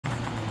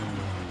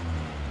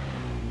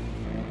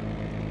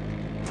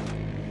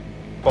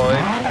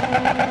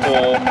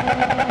4,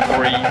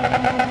 3,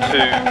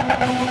 2,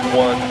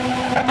 1,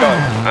 go.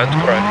 And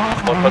crest,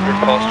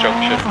 100 past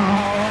junction.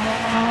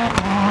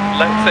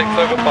 Left 6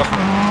 over bump.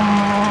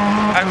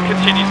 And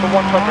continues for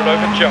 100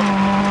 over jump.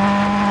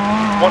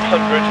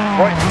 100,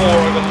 right 4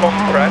 over long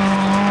crest.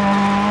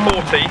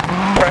 40,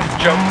 crest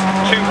jump,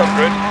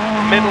 200,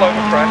 middle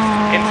over crest,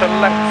 into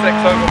left 6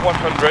 over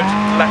 100,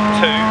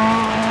 left 2.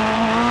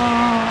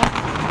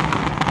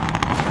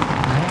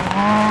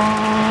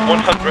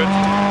 100,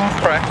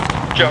 crest,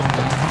 jump,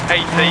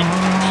 80,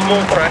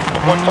 small crest,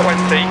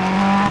 120,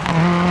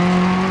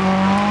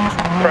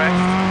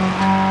 crest,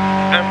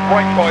 and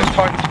right 5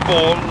 times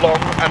 4, long,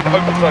 and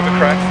opens over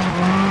crest,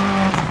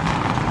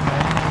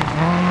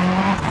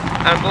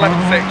 and left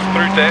 6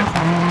 through dip,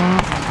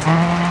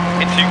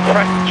 into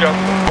crest jump,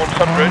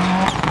 100,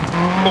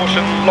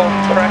 caution, long,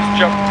 crest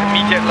jump,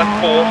 immediate left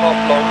 4, half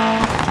long,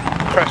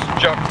 crest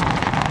jump,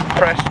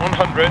 crest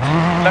 100,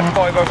 left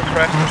 5 over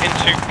crest,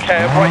 into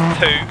care, right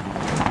 2,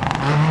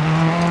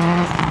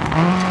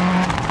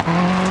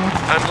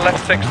 and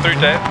left 6 through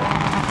dip,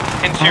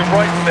 into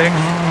right 6,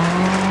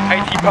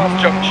 80 past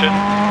junction,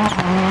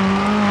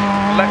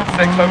 left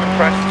 6 over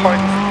crest,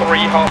 times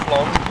 3 half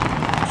long,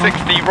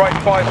 60, right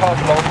 5 half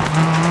long,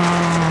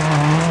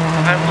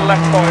 and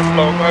left 5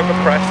 long over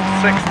crest,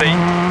 60,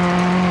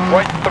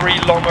 right 3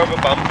 long over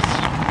bumps,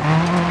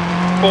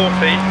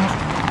 40,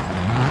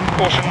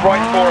 caution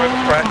right 4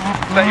 over crest,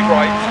 stay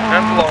right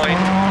and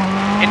line,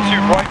 into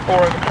right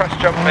 4 over crest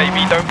jump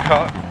maybe, don't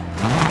cut,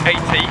 80,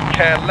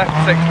 care left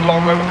 6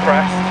 long over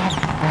crest,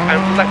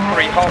 and left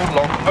 3 half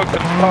long,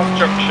 opens past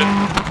junction,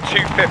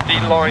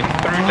 250 line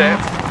through dip,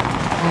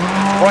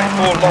 right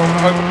 4 long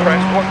over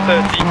crest,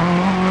 130,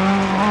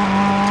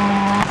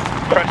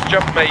 crest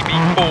jump maybe,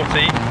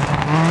 40,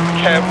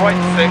 care right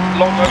 6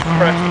 long over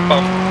crest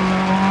bump,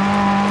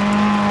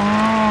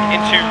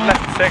 into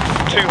left 6,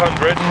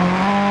 200,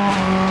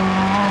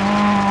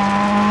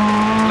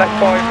 left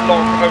 5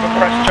 long over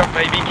crest jump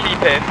maybe,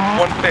 keep in,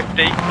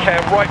 150,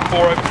 care right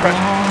 4 over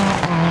crest,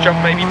 jump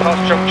maybe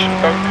past junction,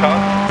 don't cut,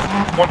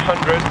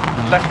 100,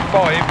 left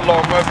 5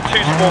 long over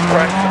 2 small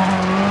crest,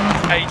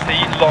 80,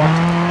 long,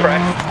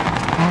 crest,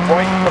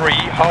 right 3,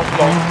 half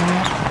long,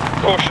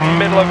 caution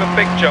middle over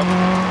big jump,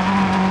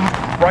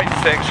 right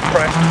 6,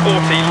 crest, 40,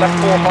 left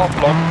 4 half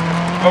long,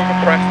 over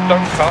crest,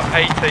 don't cut,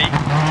 80,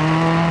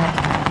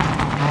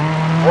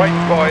 right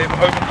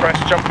 5, over crest,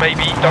 jump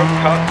maybe, don't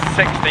cut,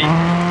 60,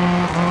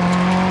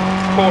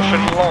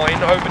 caution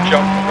line, over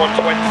jump,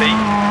 120,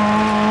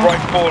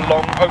 right 4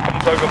 long,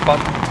 opens over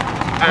bump,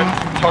 and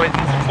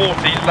tightens, 40,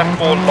 left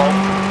 4 long,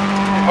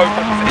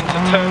 opens into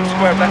turn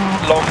square left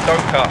long,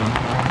 don't cut,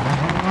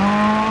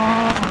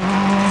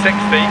 60,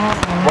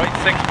 right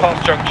 6 past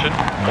junction,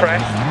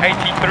 crest, 80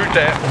 through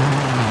dip,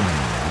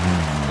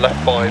 left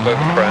 5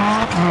 over crest,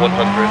 100,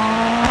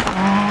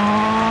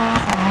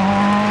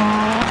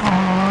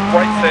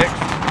 right 6,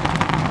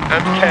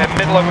 and care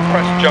middle over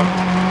crest jump,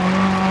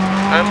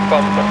 and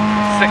bump,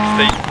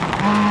 60,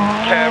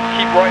 care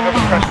keep right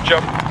over crest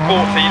jump, 40,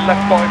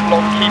 left 5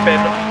 long, keep in,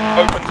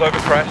 opens over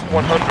crest,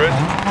 100,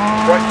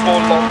 right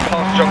 4 long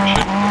past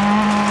junction,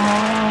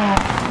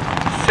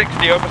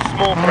 60 over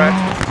small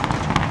crest,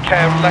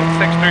 care left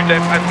 6 through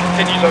dip and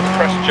continues over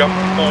crest jump,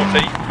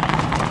 40,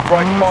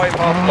 right 5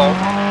 half long,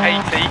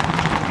 80,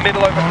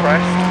 middle over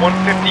crest,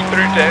 150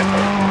 through dip,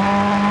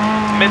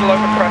 middle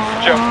over crest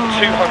jump,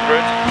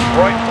 200,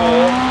 right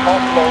 4,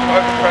 half long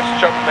over crest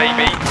jump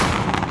maybe,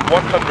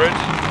 100,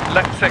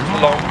 left 6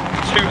 long,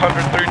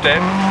 200 through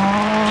dip,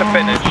 to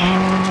finish.